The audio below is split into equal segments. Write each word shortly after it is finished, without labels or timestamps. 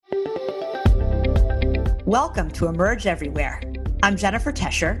Welcome to Emerge Everywhere. I'm Jennifer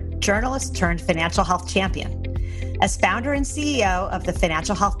Tescher, journalist turned financial health champion. As founder and CEO of the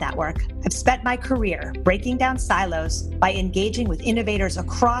Financial Health Network, I've spent my career breaking down silos by engaging with innovators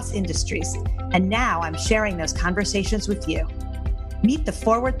across industries, and now I'm sharing those conversations with you. Meet the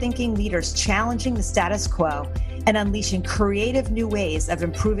forward-thinking leaders challenging the status quo and unleashing creative new ways of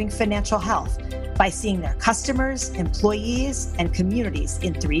improving financial health by seeing their customers, employees, and communities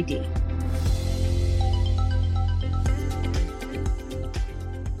in 3D.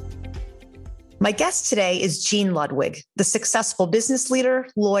 My guest today is Gene Ludwig, the successful business leader,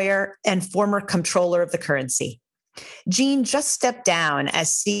 lawyer, and former comptroller of the currency. Gene just stepped down as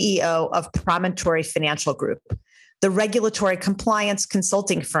CEO of Promontory Financial Group, the regulatory compliance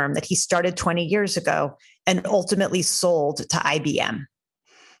consulting firm that he started 20 years ago and ultimately sold to IBM.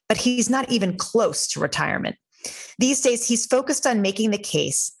 But he's not even close to retirement. These days, he's focused on making the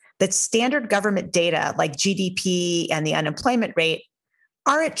case that standard government data like GDP and the unemployment rate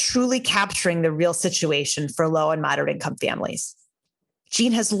aren't truly capturing the real situation for low and moderate income families.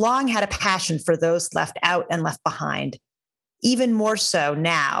 Gene has long had a passion for those left out and left behind, even more so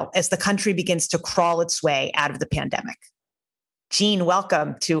now as the country begins to crawl its way out of the pandemic. Gene,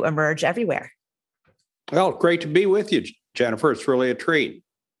 welcome to Emerge Everywhere. Well, great to be with you, Jennifer. It's really a treat.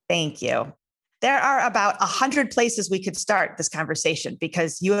 Thank you. There are about 100 places we could start this conversation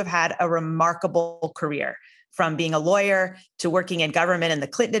because you have had a remarkable career, from being a lawyer to working in government in the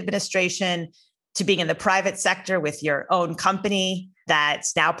Clinton administration to being in the private sector with your own company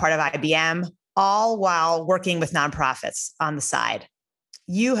that's now part of IBM, all while working with nonprofits on the side.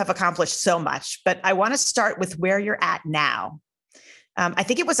 You have accomplished so much, but I want to start with where you're at now. I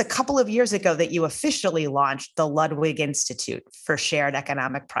think it was a couple of years ago that you officially launched the Ludwig Institute for Shared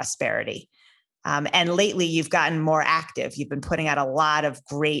Economic Prosperity. And lately, you've gotten more active. You've been putting out a lot of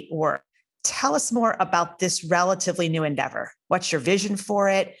great work. Tell us more about this relatively new endeavor. What's your vision for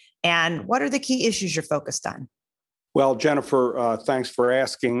it? And what are the key issues you're focused on? Well, Jennifer, thanks for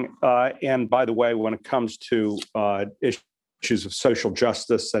asking. And by the way, when it comes to issues of social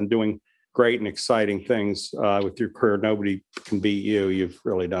justice and doing great and exciting things with your career, nobody can beat you. You've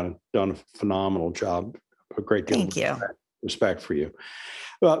really done a phenomenal job. A great deal of respect for you.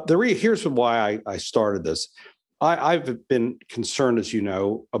 Well, here's why I started this. I've been concerned, as you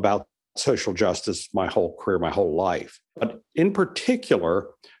know, about social justice my whole career, my whole life. But in particular,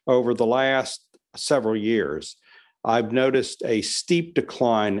 over the last several years, I've noticed a steep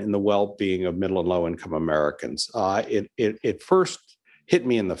decline in the well-being of middle and low-income Americans. It first hit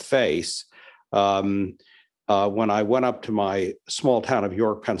me in the face when I went up to my small town of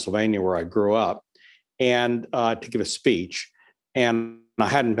York, Pennsylvania, where I grew up, and to give a speech. And I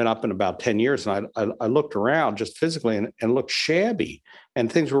hadn't been up in about 10 years, and I looked around just physically and looked shabby,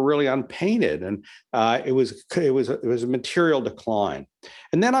 and things were really unpainted, and it was a material decline.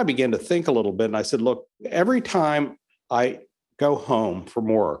 And then I began to think a little bit, and I said, look, every time I go home from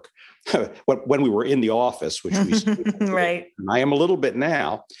work, when we were in the office, which we right, and I am a little bit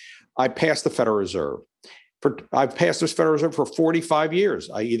now, I pass the Federal Reserve. I've passed this Federal Reserve for 45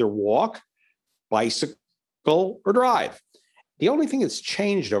 years. I either walk, bicycle, or drive. The only thing that's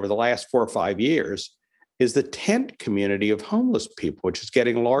changed over the last 4 or 5 years is the tent community of homeless people, which is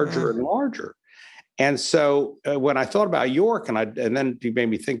getting larger and larger. And so when I thought about York, and then you made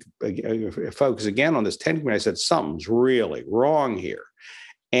me think, focus again on this tent community, I said, something's really wrong here.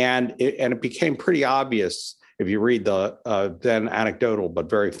 And it became pretty obvious if you read the then anecdotal but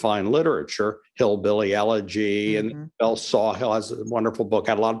very fine literature, Hillbilly Elegy, and Bell Sawhill has a wonderful book,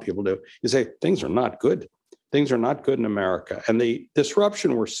 had a lot of people do. You say, things are not good. Things are not good in America. And the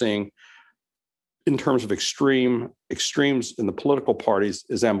disruption we're seeing in terms of extremes in the political parties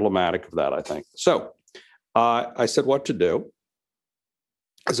is emblematic of that, I think. So I said, what to do?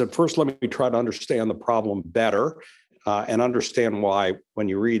 I said, first, let me try to understand the problem better and understand why when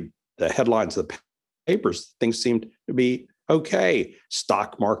you read the headlines of the papers, things seem to be okay.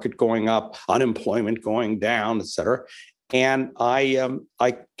 Stock market going up, unemployment going down, et cetera. And I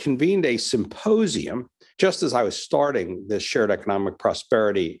convened a symposium just as I was starting this Shared Economic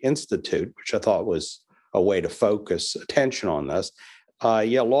Prosperity Institute, which I thought was a way to focus attention on this,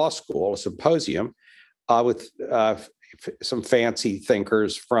 Yale Law School, a symposium with some fancy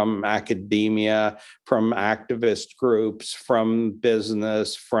thinkers from academia, from activist groups, from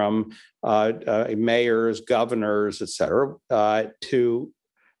business, from mayors, governors, et cetera, to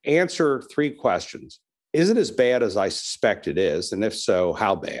answer 3 questions. Is it as bad as I suspect it is? And if so,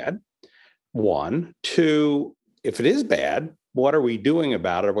 how bad? 1. 2, if it is bad, what are we doing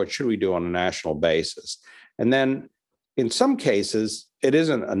about it? Or what should we do on a national basis? And then in some cases, it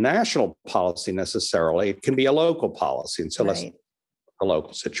isn't a national policy necessarily. It can be a local policy. And so let's a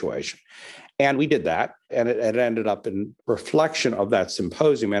local situation. And we did that. And it ended up in reflection of that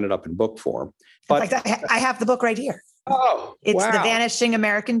symposium, ended up in book form. But in fact, I have the book right here. Oh, it's The Vanishing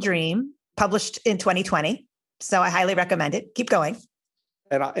American Dream, published in 2020. So I highly recommend it. Keep going.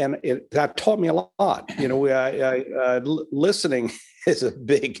 That taught me a lot. Listening is a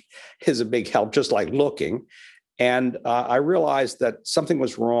big help, just like looking. And I realized that something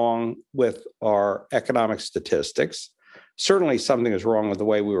was wrong with our economic statistics. Certainly something is wrong with the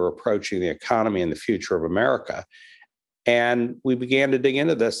way we were approaching the economy and the future of America. And we began to dig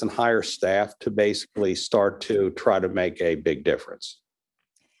into this and hire staff to basically start to try to make a big difference.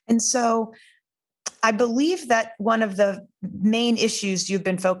 And so I believe that one of the main issues you've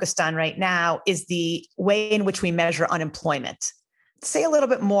been focused on right now is the way in which we measure unemployment. Say a little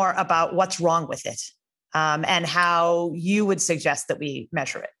bit more about what's wrong with it, and how you would suggest that we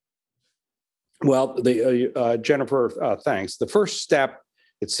measure it. Well, Jennifer, thanks. The first step,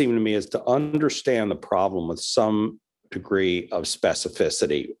 it seemed to me, is to understand the problem with some degree of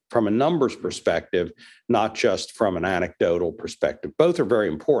specificity from a numbers perspective, not just from an anecdotal perspective. Both are very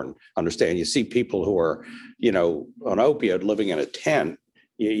important. Understand, you see people who are, on opioid living in a tent,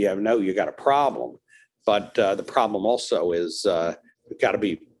 you got a problem. But the problem also is got to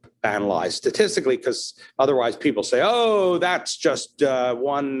be analyzed statistically, because otherwise people say, oh, that's just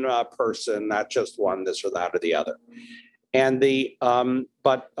one person, that's just one, this or that or the other. And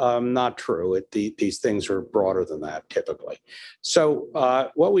but not true. These things are broader than that typically. So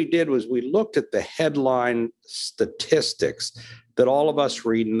what we did was we looked at the headline statistics that all of us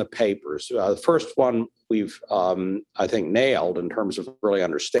read in the papers. The first one we've, I think, nailed in terms of really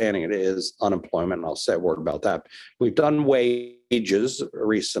understanding it is unemployment. And I'll say a word about that. We've done wages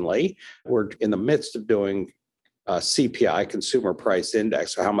recently. We're in the midst of doing CPI, Consumer Price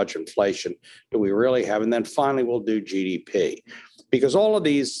Index, so how much inflation do we really have? And then finally, we'll do GDP. Because all of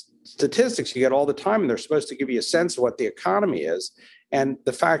these statistics you get all the time, and they're supposed to give you a sense of what the economy is. And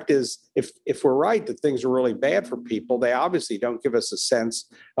the fact is, if we're right that things are really bad for people, they obviously don't give us a sense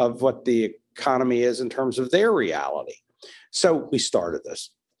of what the economy is in terms of their reality. So we started this.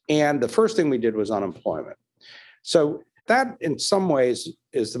 And the first thing we did was unemployment. So that, in some ways,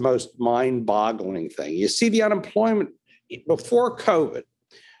 is the most mind-boggling thing. You see the unemployment before COVID.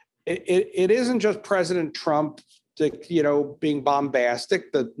 It isn't just President Trump, being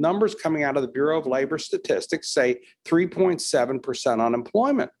bombastic. The numbers coming out of the Bureau of Labor Statistics say 3.7%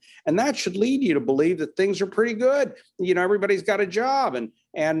 unemployment, and that should lead you to believe that things are pretty good. Everybody's got a job,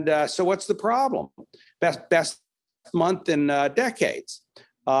 and so what's the problem? Best month in decades.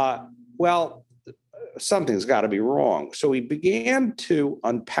 Well, something's got to be wrong. So we began to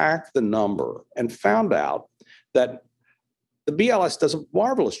unpack the number and found out that the BLS does a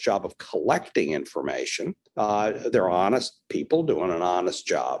marvelous job of collecting information. They're honest people doing an honest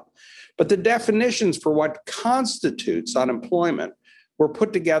job. But the definitions for what constitutes unemployment were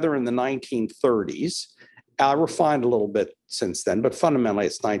put together in the 1930s, refined a little bit since then, but fundamentally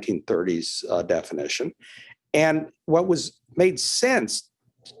it's 1930s definition. And what was made sense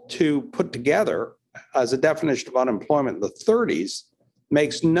to put together as a definition of unemployment in the 30s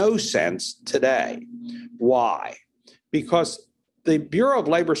makes no sense today. Why? Because the Bureau of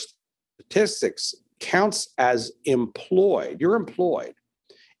Labor Statistics counts as employed. You're employed,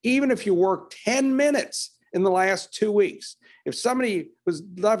 even if you work 10 minutes in the last 2 weeks. If somebody was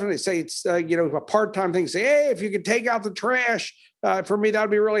definitely say it's a part-time thing, say, hey, if you could take out the trash for me, that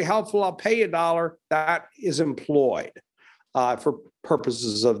would be really helpful. I'll pay $1. That is employed for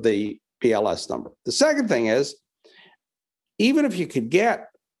purposes of the BLS number. The second thing is, even if you could get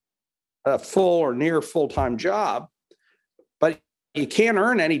a full or near full-time job, but you can't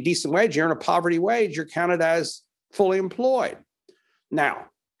earn any decent wage, you earn a poverty wage, you're counted as fully employed. Now,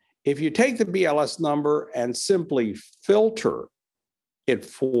 if you take the BLS number and simply filter it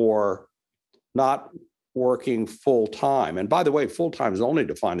for not working full-time, and by the way, full-time is only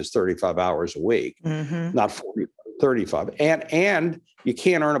defined as 35 hours a week, not 40, 35, and you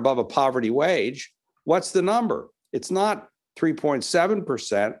can't earn above a poverty wage, what's the number? It's not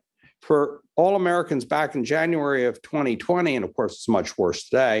 3.7%. For all Americans back in January of 2020, and of course it's much worse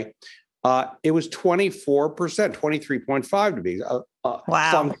today, it was 24%, 23.5 to be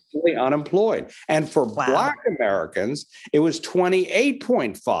functionally unemployed. And for Black Americans, it was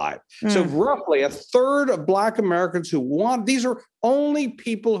 28.5. So roughly a third of Black Americans these are only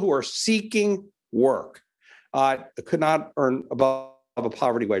people who are seeking work, could not earn above a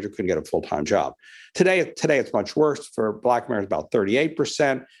poverty wage or couldn't get a full-time job. Today it's much worse. For Black Americans, about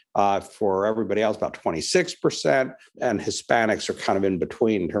 38%. For everybody else, about 26%, and Hispanics are kind of in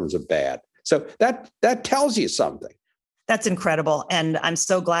between in terms of bad. So that tells you something. That's incredible. And I'm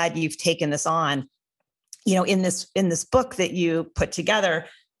so glad you've taken this on. In this book that you put together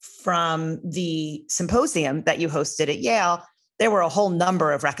from the symposium that you hosted at Yale, there were a whole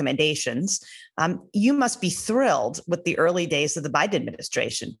number of recommendations. You must be thrilled with the early days of the Biden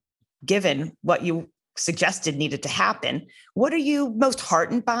administration, given what you suggested needed to happen. What are you most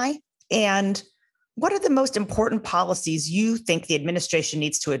heartened by? And what are the most important policies you think the administration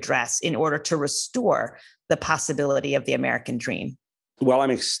needs to address in order to restore the possibility of the American dream? Well, I'm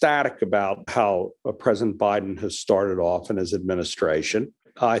ecstatic about how President Biden has started off in his administration.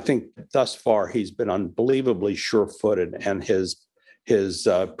 I think thus far he's been unbelievably sure-footed, and his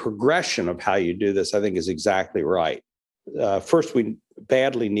progression of how you do this, I think, is exactly right. First, we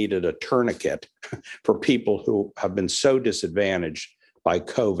badly needed a tourniquet for people who have been so disadvantaged by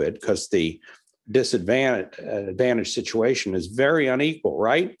COVID, because the disadvantage situation is very unequal,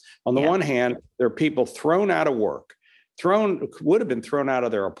 right? On the one hand, there are people thrown out of work, would have been thrown out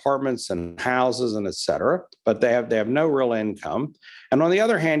of their apartments and houses and et cetera, but they have no real income. And on the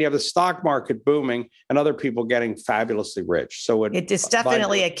other hand, you have the stock market booming and other people getting fabulously rich. So it is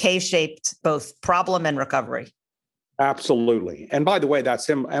definitely a K-shaped both problem and recovery. Absolutely. And by the way, that's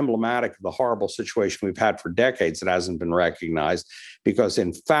emblematic of the horrible situation we've had for decades that hasn't been recognized, because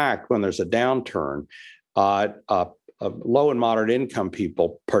in fact, when there's a downturn, low and moderate income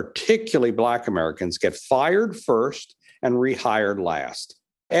people, particularly Black Americans, get fired first and rehired last,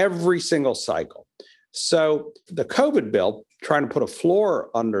 every single cycle. So the COVID bill, trying to put a floor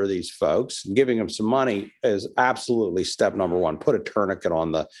under these folks and giving them some money, is absolutely step number one. Put a tourniquet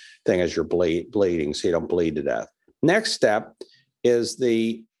on the thing as you're bleeding so you don't bleed to death. Next step is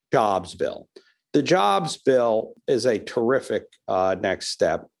the jobs bill. The jobs bill is a terrific next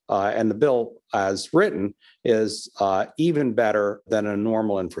step. And the bill as written is even better than a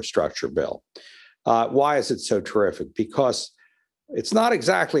normal infrastructure bill. Why is it so terrific? Because it's not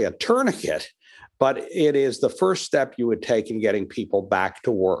exactly a tourniquet, but it is the first step you would take in getting people back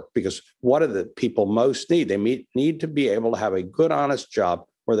to work. Because what do the people most need? They need to be able to have a good, honest job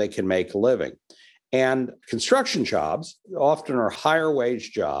where they can make a living. And construction jobs often are higher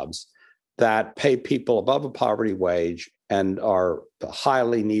wage jobs that pay people above a poverty wage and are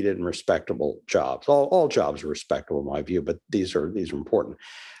highly needed and respectable jobs. All jobs are respectable in my view, but these are important.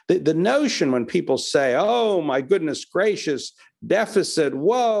 The notion when people say, oh, my goodness gracious, deficit,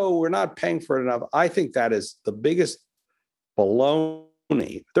 whoa, we're not paying for it enough, I think that is the biggest baloney.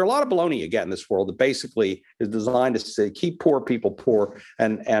 There are a lot of baloney you get in this world that basically is designed to say, keep poor people poor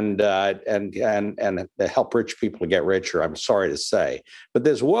and help rich people to get richer. I'm sorry to say, but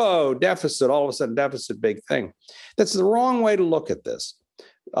this deficit, all of a sudden deficit, big thing. That's the wrong way to look at this.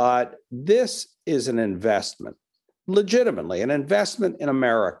 This is an investment, legitimately an investment in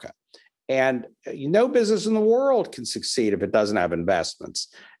America, and no business in the world can succeed if it doesn't have investments.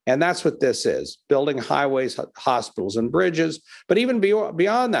 And that's what this is: building highways, hospitals, and bridges. But even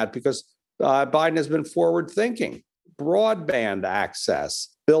beyond that, because Biden has been forward thinking, broadband access,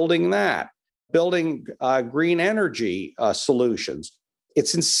 building green energy solutions.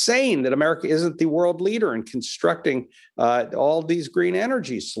 It's insane that America isn't the world leader in constructing all these green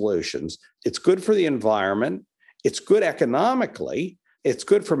energy solutions. It's good for the environment. It's good economically. It's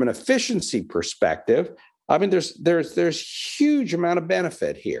good from an efficiency perspective. I mean, there's huge amount of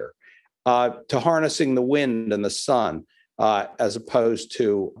benefit here to harnessing the wind and the sun as opposed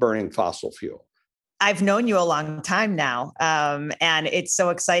to burning fossil fuel. I've known you a long time now, and it's so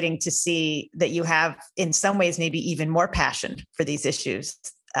exciting to see that you have, in some ways, maybe even more passion for these issues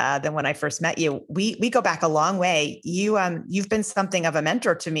than when I first met you. We go back a long way. You've been something of a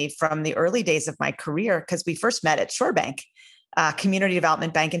mentor to me from the early days of my career, because we first met at ShoreBank, a community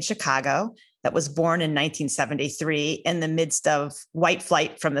development bank in Chicago that was born in 1973 in the midst of white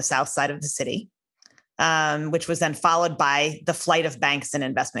flight from the south side of the city, which was then followed by the flight of banks and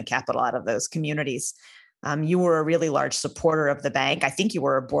investment capital out of those communities. You were a really large supporter of the bank. I think you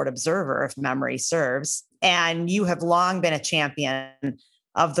were a board observer, if memory serves. And you have long been a champion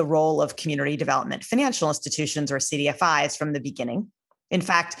of the role of community development financial institutions, or CDFIs, from the beginning. In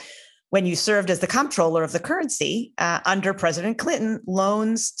fact, when you served as the comptroller of the currency under President Clinton,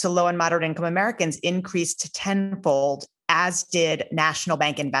 loans to low and moderate income Americans increased tenfold, as did national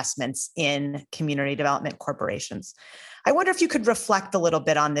bank investments in community development corporations. I wonder if you could reflect a little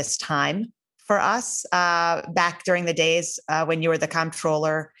bit on this time for us back during the days when you were the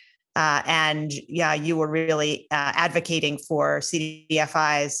comptroller and you were really advocating for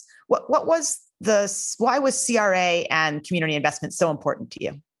CDFIs. Why was CRA and community investment so important to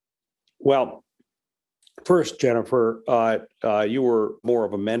you? Well, first, Jennifer, you were more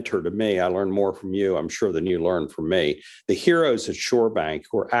of a mentor to me. I learned more from you, I'm sure, than you learned from me. The heroes at ShoreBank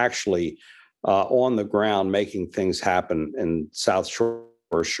were actually on the ground making things happen in South Shore,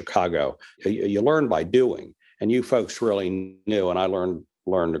 Chicago. You learn by doing, and you folks really knew, and I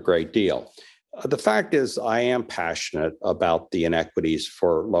learned a great deal. The fact is, I am passionate about the inequities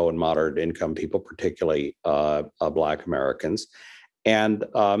for low and moderate income people, particularly Black Americans. And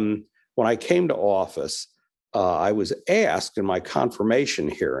when I came to office, I was asked in my confirmation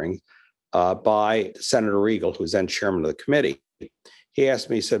hearing by Senator Regal, who was then chairman of the committee. He asked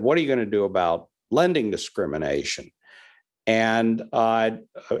me, he said, "What are you going to do about lending discrimination?" And I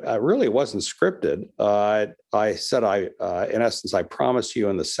really wasn't scripted. I said, in essence, I promise you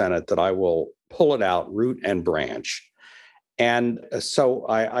in the Senate that I will pull it out root and branch. And so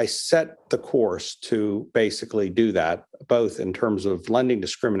I set the course to basically do that, both in terms of lending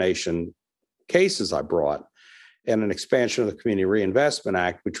discrimination cases I brought and an expansion of the Community Reinvestment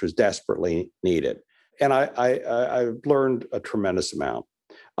Act, which was desperately needed. And I learned a tremendous amount.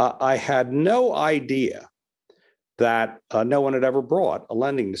 I had no idea that no one had ever brought a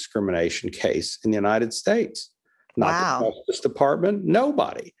lending discrimination case in the United States. Not the Justice Department,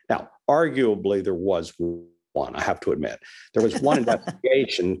 nobody. Now, arguably, there was one, I have to admit. There was one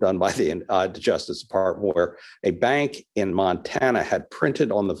investigation done by the Justice Department where a bank in Montana had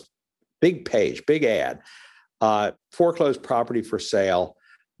printed on the big page, big ad, foreclosed property for sale.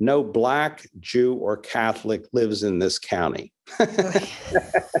 No Black, Jew, or Catholic lives in this county. And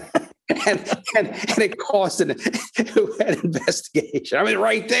it caused an investigation. I mean,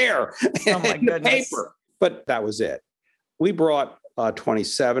 right there in the paper. But that was it. We brought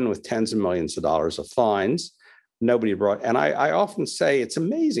 27 with tens of millions of dollars of fines. Nobody brought, and I often say it's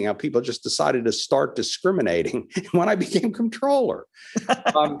amazing how people just decided to start discriminating when I became comptroller.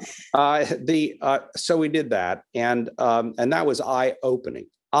 So we did that, and that was eye-opening.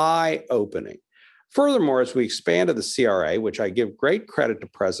 Furthermore, as we expanded the CRA, which I give great credit to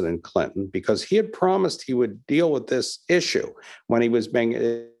President Clinton, because he had promised he would deal with this issue when he was being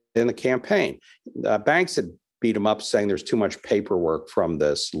in the campaign. Banks had beat him up saying there's too much paperwork from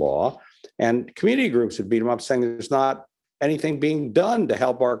this law. And community groups had beat him up saying there's not anything being done to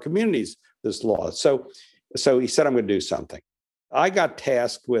help our communities, this law. So he said, I'm going to do something. I got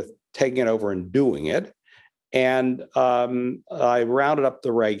tasked with taking it over and doing it. And I rounded up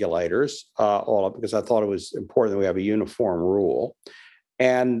the regulators all up because I thought it was important that we have a uniform rule,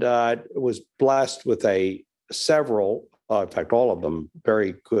 and was blessed with several, in fact, all of them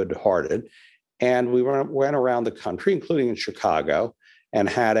very good-hearted. And we went around the country, including in Chicago, and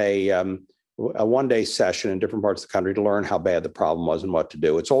had a one-day session in different parts of the country to learn how bad the problem was and what to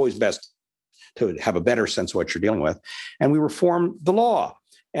do. It's always best to have a better sense of what you're dealing with. And we reformed the law.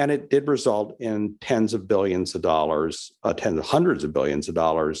 And it did result in tens of billions of dollars, hundreds of billions of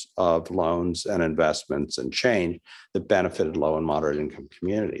dollars of loans and investments and change that benefited low and moderate income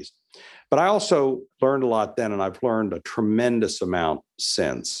communities. But I also learned a lot then, and I've learned a tremendous amount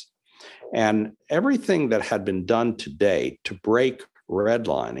since. And everything that had been done to date to break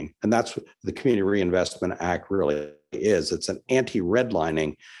redlining, and that's what the Community Reinvestment Act really is. It's an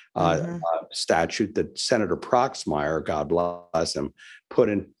anti-redlining statute that Senator Proxmire, God bless him, put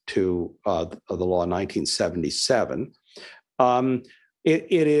into the law in 1977.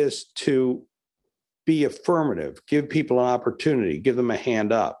 It is to be affirmative, give people an opportunity, give them a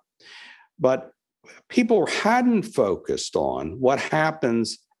hand up. But people hadn't focused on what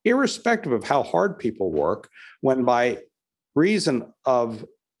happens, irrespective of how hard people work, when by reason of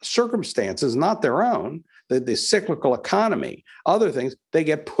circumstances, not their own, the cyclical economy, other things, they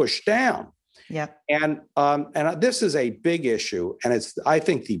get pushed down. Yeah. And this is a big issue. And it's, I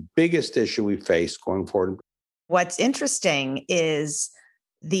think, the biggest issue we face going forward. What's interesting is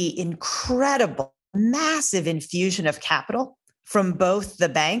the incredible, massive infusion of capital from both the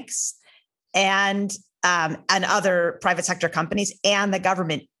banks and other private sector companies and the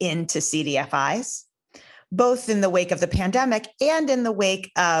government into CDFIs, both in the wake of the pandemic and in the wake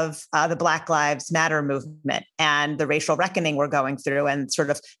of the Black Lives Matter movement and the racial reckoning we're going through, and sort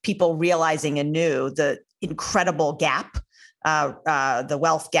of people realizing anew the incredible gap, the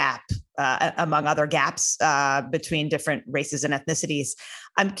wealth gap, among other gaps between different races and ethnicities.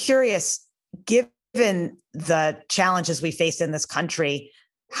 I'm curious, given the challenges we face in this country,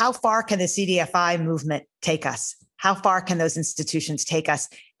 how far can the CDFI movement take us? How far can those institutions take us?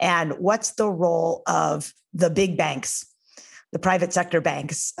 And what's the role of the big banks, the private sector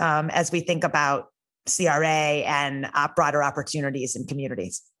banks, as we think about CRA and broader opportunities in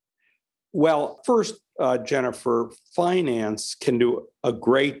communities? Well, first, Jennifer, finance can do a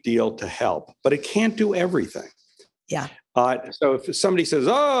great deal to help, but it can't do everything. Yeah. So if somebody says,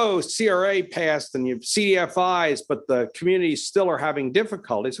 oh, CRA passed and you have CDFIs, but the communities still are having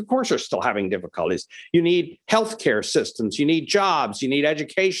difficulties, of course they're still having difficulties. You need healthcare systems, you need jobs, you need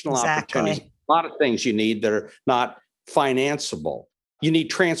educational opportunities, a lot of things you need that are not financeable. You need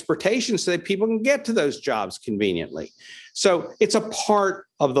transportation so that people can get to those jobs conveniently. So it's a part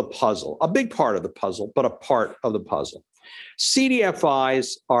of the puzzle, a big part of the puzzle, but a part of the puzzle.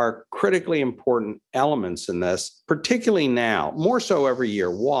 CDFIs are critically important elements in this, particularly now, more so every year.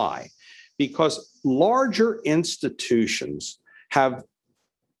 Why? Because larger institutions have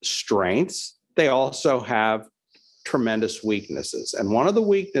strengths. They also have tremendous weaknesses. And one of the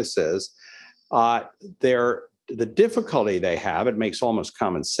weaknesses, the difficulty they have, it makes almost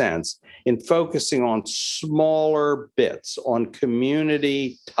common sense, in focusing on smaller bits, on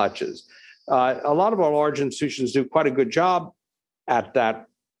community touches. A lot of our large institutions do quite a good job at that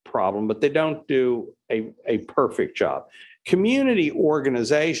problem, but they don't do a perfect job. Community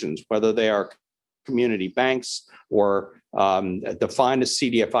organizations, whether they are community banks or defined as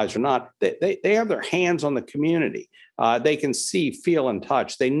CDFIs or not, they have their hands on the community. They can see, feel, and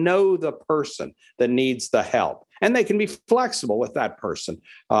touch. They know the person that needs the help, and they can be flexible with that person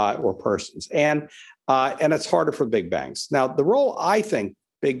or persons. And it's harder for big banks. Now, the role I think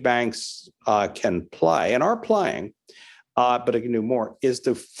big banks can play and are playing, but it can do more, is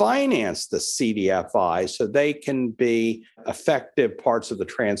to finance the CDFI so they can be effective parts of the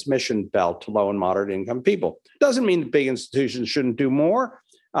transmission belt to low and moderate income people. Doesn't mean that big institutions shouldn't do more,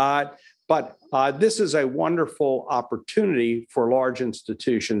 but this is a wonderful opportunity for large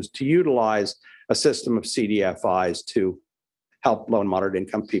institutions to utilize a system of CDFIs to help low and moderate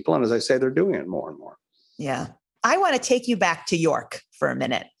income people. And as I say, they're doing it more and more. Yeah. I want to take you back to York for a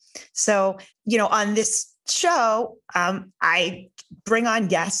minute. So, on this show, I bring on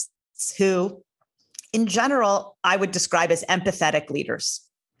guests who, in general, I would describe as empathetic leaders.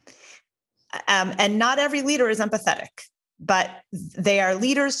 And not every leader is empathetic, but they are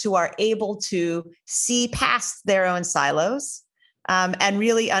leaders who are able to see past their own silos and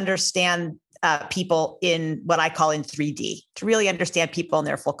really understand people in what I call in 3D, to really understand people in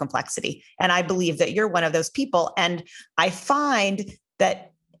their full complexity. And I believe that you're one of those people. And I find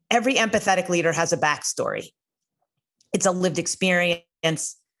that every empathetic leader has a backstory. It's a lived experience.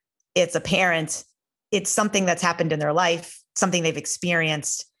 It's a parent. It's something that's happened in their life, something they've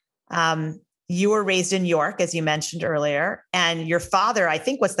experienced. You were raised in York, as you mentioned earlier, and your father, I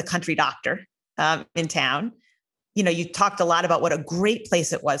think, was the country doctor in town. You talked a lot about what a great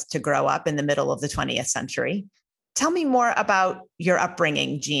place it was to grow up in the middle of the 20th century. Tell me more about your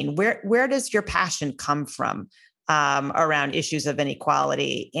upbringing, Gene. Where does your passion come from around issues of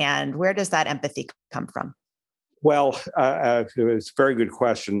inequality, and where does that empathy come from? Well, it's a very good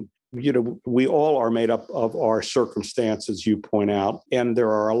question. We all are made up of our circumstances, you point out, and there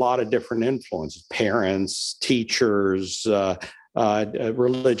are a lot of different influences: parents, teachers,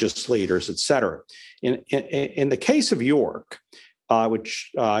 religious leaders, et cetera. In the case of York,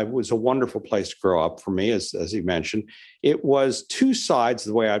 which was a wonderful place to grow up for me, as you mentioned, it was two sides,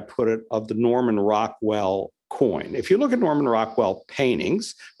 the way I'd put it, of the Norman Rockwell coin. If you look at Norman Rockwell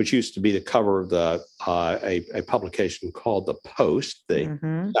paintings, which used to be the cover of a publication called The Post,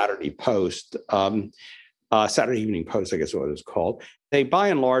 the Saturday Post, Saturday Evening Post, I guess what it was called, they by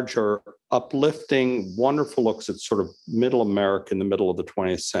and large are uplifting, wonderful looks at sort of middle America in the middle of the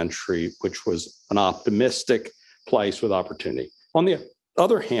 20th century, which was an optimistic place with opportunity. On the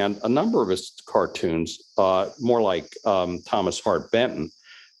other hand, a number of his cartoons, more like Thomas Hart Benton,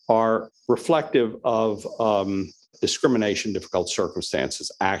 are reflective of discrimination, difficult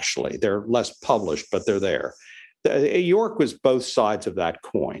circumstances, actually. They're less published, but they're there. York was both sides of that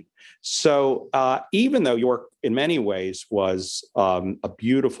coin. So even though York, in many ways, was a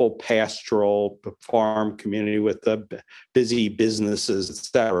beautiful pastoral farm community with the busy businesses, et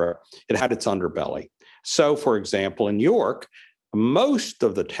cetera, it had its underbelly. So, for example, in York, most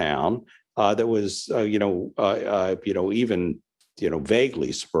of the town that was, even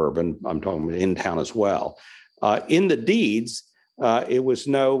vaguely suburban, I'm talking in town as well. In the deeds, it was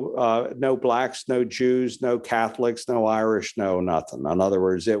no blacks, no Jews, no Catholics, no Irish, no nothing. In other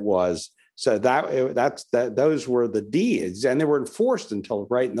words, it was so those were the deeds, and they were enforced until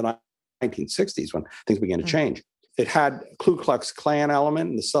right in the 1960s when things began to change. It had Ku Klux Klan element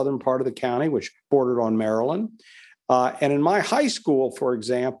in the southern part of the county, which bordered on Maryland. And in my high school, for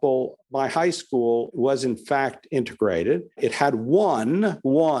example, my high school was in fact integrated. It had one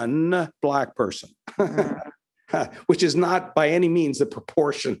black person. which is not by any means the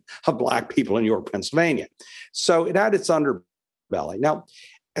proportion of Black people in York, Pennsylvania. So it had its underbelly. Now,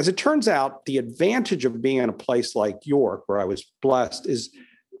 as it turns out, the advantage of being in a place like York, where I was blessed, is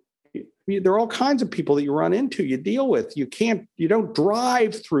there are all kinds of people that you run into, you deal with. You don't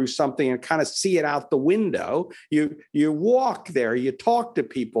drive through something and kind of see it out the window. You walk there, you talk to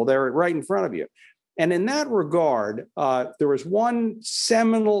people, they're right in front of you. And in that regard, there was one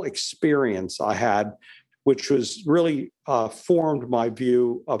seminal experience I had, which was really formed my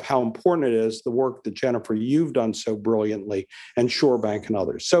view of how important it is, the work that Jennifer, you've done so brilliantly, and Shorebank and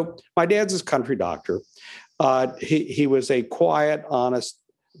others. So my dad's a country doctor. He was a quiet, honest,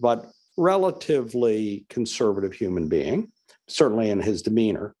 but relatively conservative human being, certainly in his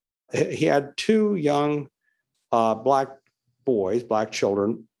demeanor. He had two young Black boys, Black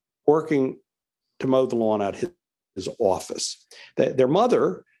children, working to mow the lawn at his office. Their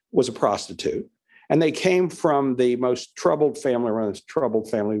mother was a prostitute, and they came from the most troubled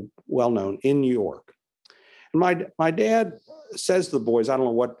family, well-known in New York. And my dad says to the boys, I don't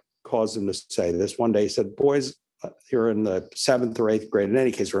know what caused him to say this. One day he said, boys, you're in the 7th or 8th grade. In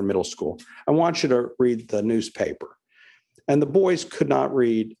any case, we're in middle school. I want you to read the newspaper. And the boys could not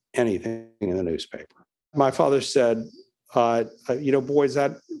read anything in the newspaper. My father said, boys,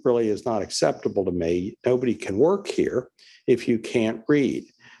 that really is not acceptable to me. Nobody can work here if you can't read.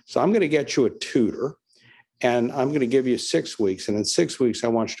 So I'm going to get you a tutor, and I'm going to give you 6 weeks. And in 6 weeks, I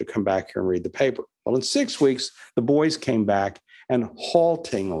want you to come back here and read the paper. Well, in 6 weeks, the boys came back and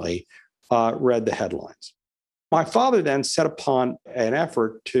haltingly read the headlines. My father then set upon an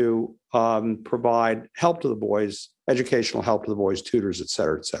effort to provide help to the boys, educational help to the boys, tutors, et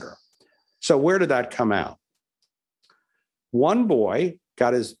cetera, et cetera. So where did that come out? One boy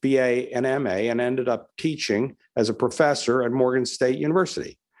got his BA and MA and ended up teaching as a professor at Morgan State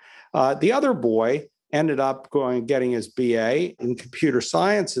University. The other boy ended up getting his BA in computer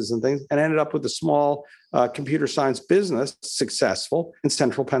sciences and things, and ended up with a small computer science business, successful in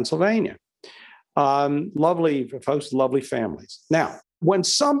central Pennsylvania. Lovely folks, lovely families. Now, when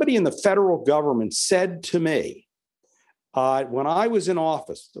somebody in the federal government said to me, when I was in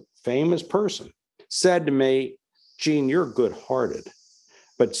office, the famous person said to me, Gene, you're good-hearted,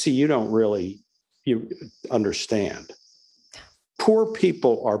 but see, you understand. Poor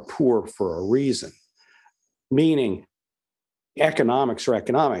people are poor for a reason, meaning economics are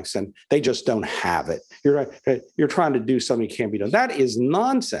economics, and they just don't have it. You're trying to do something that can't be done. That is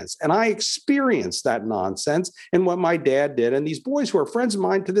nonsense. And I experienced that nonsense in what my dad did. And these boys who are friends of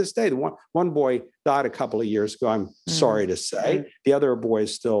mine to this day, one boy died a couple of years ago, I'm sorry to say. The other boy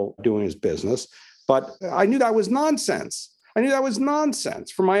is still doing his business. But I knew that was nonsense. I knew that was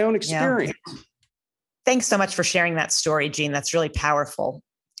nonsense from my own experience. Yeah. Thanks so much for sharing that story, Gene. That's really powerful.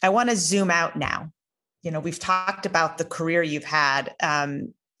 I want to zoom out now. We've talked about the career you've had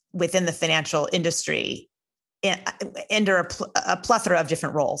within the financial industry under a plethora of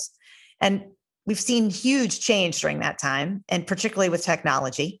different roles. And we've seen huge change during that time, and particularly with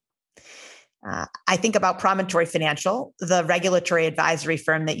technology. I think about Promontory Financial, the regulatory advisory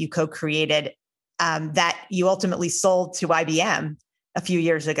firm that you co-created, that you ultimately sold to IBM a few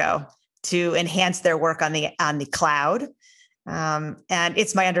years ago to enhance their work on the cloud. And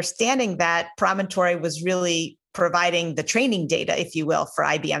it's my understanding that Promontory was really providing the training data, if you will, for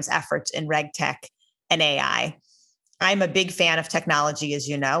IBM's efforts in RegTech and AI. I'm a big fan of technology, as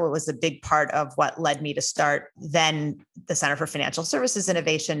you know. It was a big part of what led me to start then the Center for Financial Services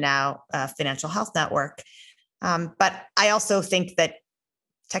Innovation, now Financial Health Network. But I also think that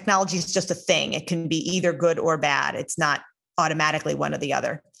technology is just a thing. It can be either good or bad. It's not automatically one or the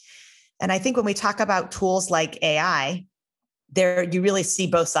other. And I think when we talk about tools like AI, you really see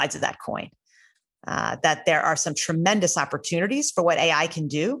both sides of that coin, that there are some tremendous opportunities for what AI can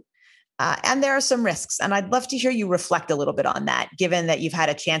do, and there are some risks. And I'd love to hear you reflect a little bit on that, given that you've had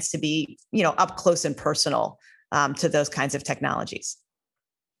a chance to be, up close and personal to those kinds of technologies.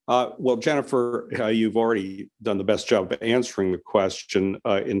 Well, Jennifer, you've already done the best job of answering the question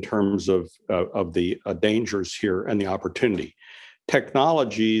in terms of the dangers here and the opportunity.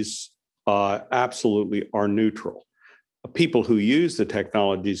 Technologies absolutely are neutral. People who use the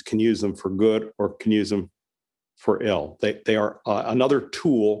technologies can use them for good or can use them for ill. They are another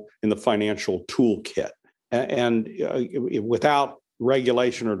tool in the financial toolkit. And without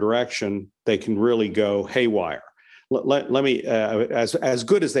regulation or direction, they can really go haywire. Let me, as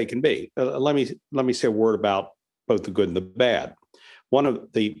good as they can be, let me say a word about both the good and the bad. One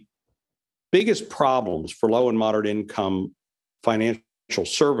of the biggest problems for low and moderate income financial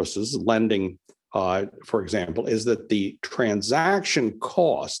services, lending for example, is that the transaction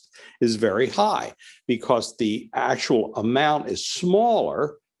cost is very high because the actual amount is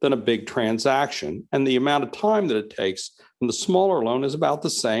smaller than a big transaction. And the amount of time that it takes on the smaller loan is about the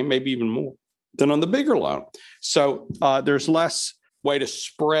same, maybe even more than on the bigger loan. So there's less way to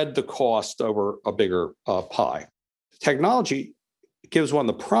spread the cost over a bigger pie. Technology gives one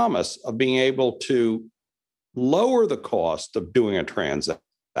the promise of being able to lower the cost of doing a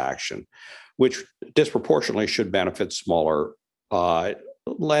transaction, which disproportionately should benefit smaller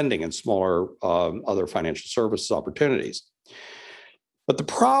lending and smaller other financial services opportunities. But the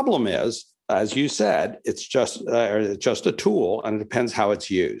problem is, as you said, it's just a tool, and it depends how it's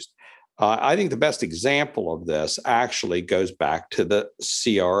used. I think the best example of this actually goes back to the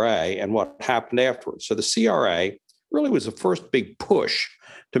CRA and what happened afterwards. So the CRA really was the first big push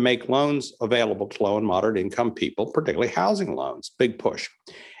to make loans available to low and moderate income people, particularly housing loans, big push.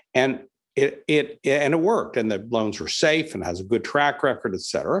 And it worked, and the loans were safe and has a good track record, et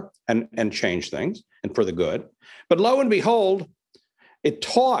cetera, and changed things and for the good. But lo and behold, it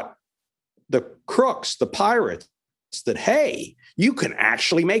taught the crooks, the pirates, that, hey, you can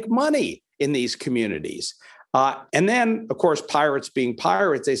actually make money in these communities. And then, of course, pirates being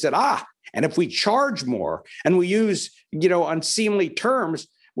pirates, they said, and if we charge more and we use, unseemly terms,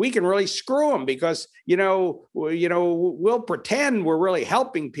 we can really screw them because, we'll pretend we're really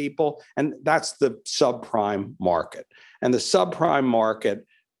helping people. And that's the subprime market. And the subprime market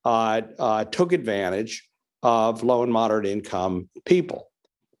took advantage of low and moderate income people,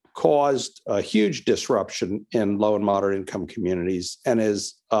 caused a huge disruption in low and moderate income communities, and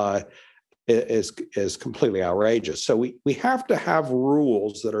is completely outrageous. So we have to have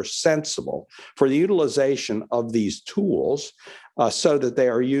rules that are sensible for the utilization of these tools so that they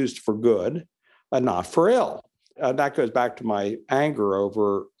are used for good and not for ill. That goes back to my anger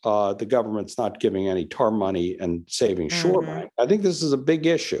over the government's not giving any TAR money and saving Shorebank. I think this is a big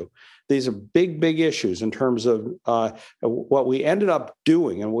issue. These are big, big issues in terms of what we ended up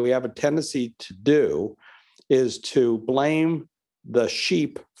doing, and what we have a tendency to do is to blame the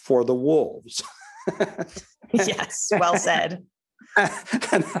sheep for the wolves. Yes, well said.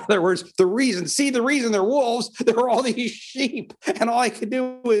 In other words, the reason they're wolves, there are all these sheep, and all I could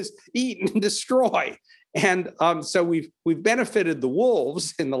do is eat and destroy. And so we've benefited the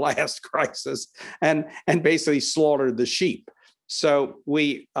wolves in the last crisis, and basically slaughtered the sheep. So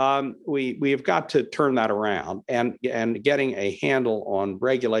we have got to turn that around, and getting a handle on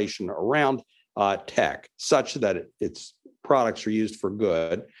regulation around tech such that its products are used for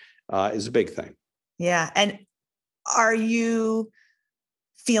good is a big thing. Yeah. And are you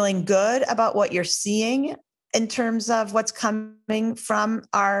feeling good about what you're seeing in terms of what's coming from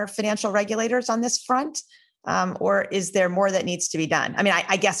our financial regulators on this front? Or is there more that needs to be done? I mean,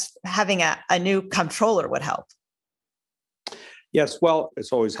 I guess having a new comptroller would help. Yes, well,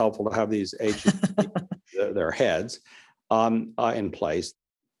 it's always helpful to have these agencies, their heads, in place.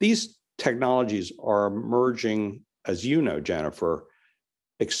 These technologies are emerging, as you know, Jennifer,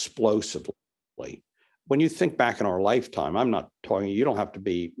 explosively. When you think back in our lifetime, I'm not talking, you don't have to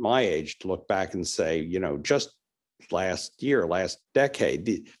be my age to look back and say, just last year, last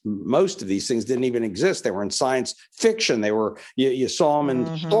decade, most of these things didn't even exist. They were in science fiction. They were, you saw them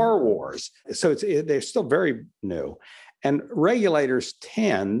in Star Wars. So they're still very new. And regulators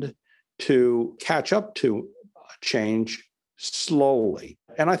tend to catch up to change slowly.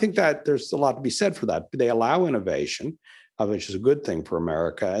 And I think that there's a lot to be said for that. They allow innovation, which is a good thing for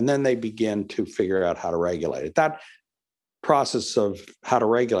America, and then they begin to figure out how to regulate it. That process of how to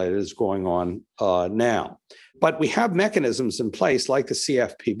regulate it is going on now. But we have mechanisms in place like the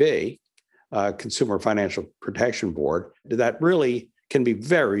CFPB, Consumer Financial Protection Board, that really can be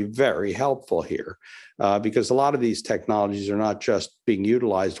very, very helpful here because a lot of these technologies are not just being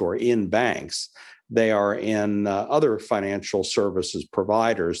utilized or in banks. They are in other financial services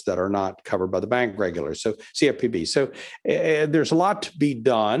providers that are not covered by the bank regulators, so CFPB. So there's a lot to be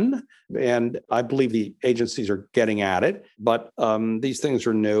done, and I believe the agencies are getting at it, but these things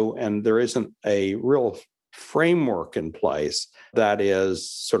are new, and there isn't a real framework in place that is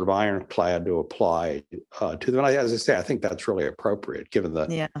sort of ironclad to apply to them. As I say, I think that's really appropriate given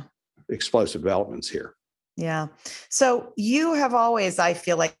the explosive developments here. Yeah. So you have always, I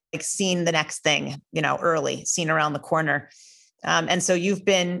feel like seen the next thing, early, seen around the corner. And so you've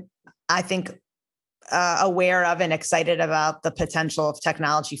been, I think, aware of and excited about the potential of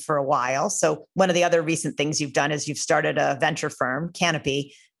technology for a while. So one of the other recent things you've done is you've started a venture firm,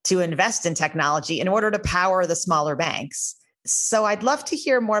 Canopy, to invest in technology in order to power the smaller banks. So I'd love to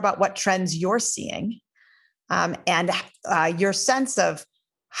hear more about what trends you're seeing and your sense of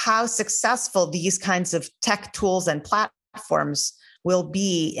how successful these kinds of tech tools and platforms will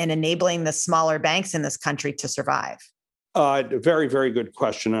be in enabling the smaller banks in this country to survive? Very, very good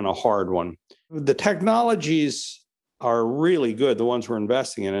question and a hard one. The technologies are really good, the ones we're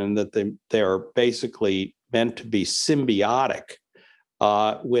investing in that they are basically meant to be symbiotic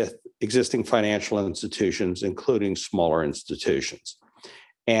with existing financial institutions, including smaller institutions.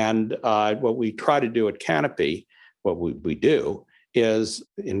 And what we try to do at Canopy, what we do, is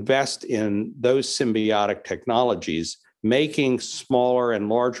invest in those symbiotic technologies, making smaller and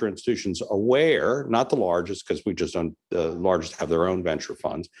larger institutions aware, not the largest, because we just don't, the largest have their own venture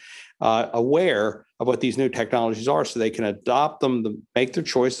funds, aware of what these new technologies are so they can adopt them, make their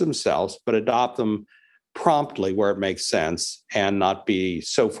choice themselves, but adopt them promptly where it makes sense and not be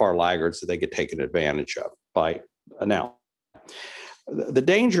so far laggards that they get taken advantage of by now. The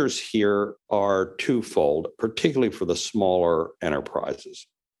dangers here are twofold, particularly for the smaller enterprises.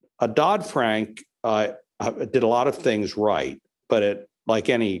 Dodd-Frank did a lot of things right, but it, like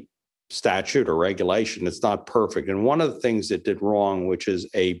any statute or regulation, it's not perfect. And one of the things it did wrong, which is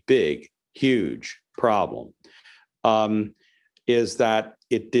a big, huge problem, is that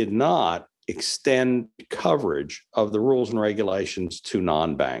it did not extend coverage of the rules and regulations to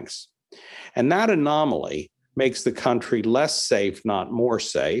non-banks. And that anomaly makes the country less safe, not more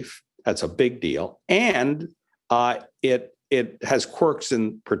safe. That's a big deal. And it has quirks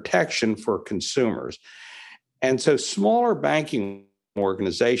in protection for consumers. And so smaller banking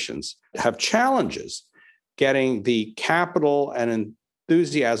organizations have challenges getting the capital and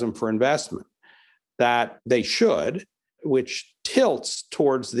enthusiasm for investment that they should, which tilts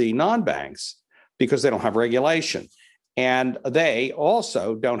towards the non-banks because they don't have regulation. And they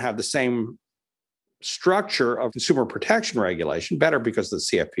also don't have the same structure of consumer protection regulation, better because of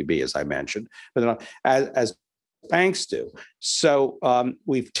the CFPB, as I mentioned, but as banks do. So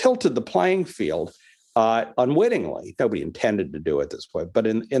we've tilted the playing field unwittingly. Nobody intended to do it this way, but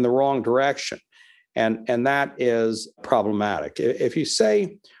in the wrong direction. And that is problematic. If you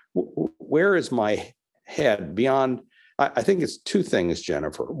say, where is my head beyond, I think it's two things,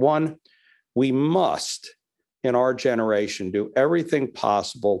 Jennifer. One, we must, in our generation, do everything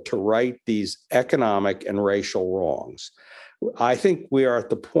possible to right these economic and racial wrongs. I think we are at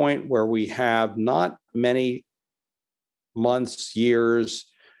the point where we have not many months, years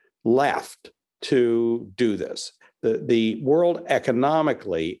left to do this. The world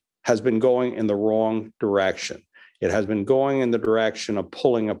economically has been going in the wrong direction. It has been going in the direction of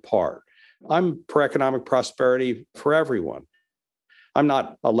pulling apart. I'm for economic prosperity for everyone. I'm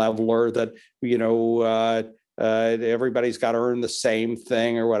not a leveler that, everybody's got to earn the same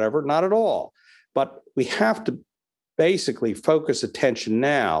thing or whatever. Not at all. But we have to basically focus attention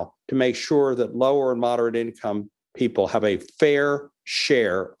now to make sure that lower and moderate income people have a fair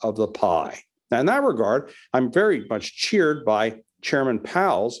share of the pie. Now, in that regard, I'm very much cheered by Chairman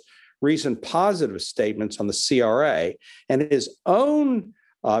Powell's recent positive statements on the CRA and his own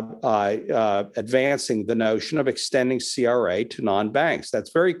advancing the notion of extending CRA to non-banks.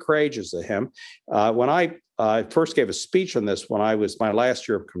 That's very courageous of him. When I first gave a speech on this when I was my last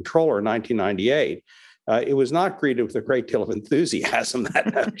year of controller in 1998, it was not greeted with a great deal of enthusiasm,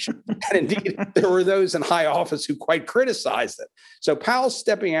 that notion. And indeed, there were those in high office who quite criticized it. So Powell's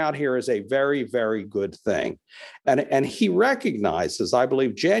stepping out here is a very, very good thing. And he recognizes, I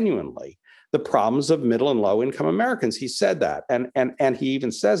believe genuinely, the problems of middle and low income Americans. He said that. And he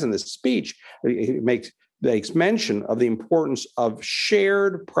even says in this speech, he makes mention of the importance of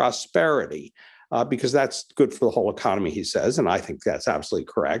shared prosperity, because that's good for the whole economy, he says. And I think that's absolutely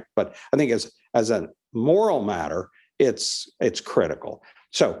correct. But I think as a moral matter, it's critical.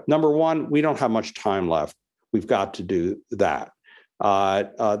 So number one, we don't have much time left. We've got to do that.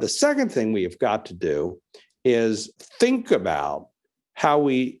 The second thing we have got to do is think about how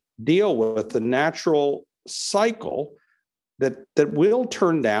we deal with the natural cycle that will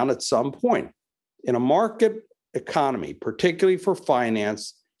turn down at some point. In a market economy, particularly for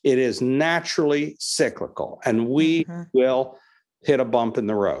finance, it is naturally cyclical, and we will hit a bump in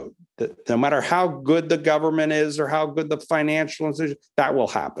the road. No matter how good the government is or how good the financial institution, that will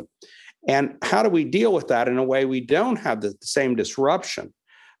happen. And how do we deal with that in a way we don't have the same disruption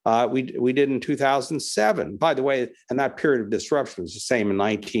we did in 2007? By the way, and that period of disruption was the same in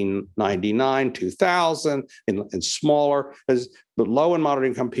 1999, 2000, and smaller, as the low and moderate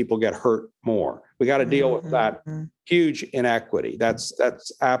income people get hurt more. We got to deal with that huge inequity. That's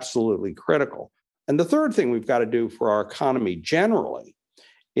absolutely critical. And the third thing we've got to do for our economy generally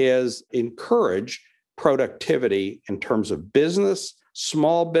is encourage productivity in terms of business,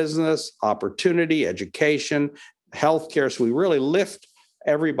 small business, opportunity, education, healthcare. So we really lift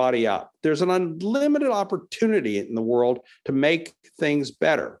everybody up. There's an unlimited opportunity in the world to make things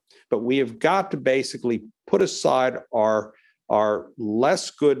better, but we have got to basically put aside our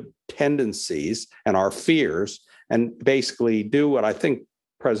less good tendencies and our fears and basically do what I think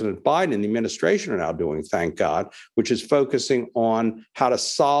President Biden and the administration are now doing, thank God, which is focusing on how to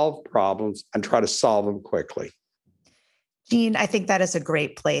solve problems and try to solve them quickly. Gene, I think that is a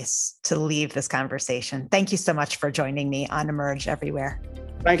great place to leave this conversation. Thank you so much for joining me on Emerge Everywhere.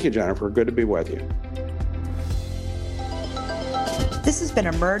 Thank you, Jennifer. Good to be with you. This has been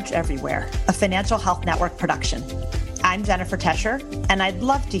Emerge Everywhere, a Financial Health Network production. I'm Jennifer Tescher, and I'd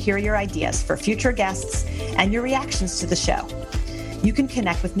love to hear your ideas for future guests and your reactions to the show. You can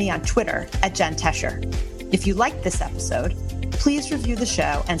connect with me on Twitter @Jen Tescher. If you liked this episode, please review the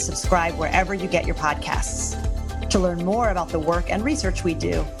show and subscribe wherever you get your podcasts. To learn more about the work and research we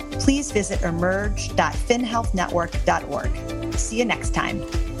do, please visit emerge.finhealthnetwork.org. See you next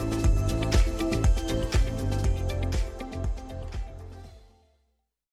time.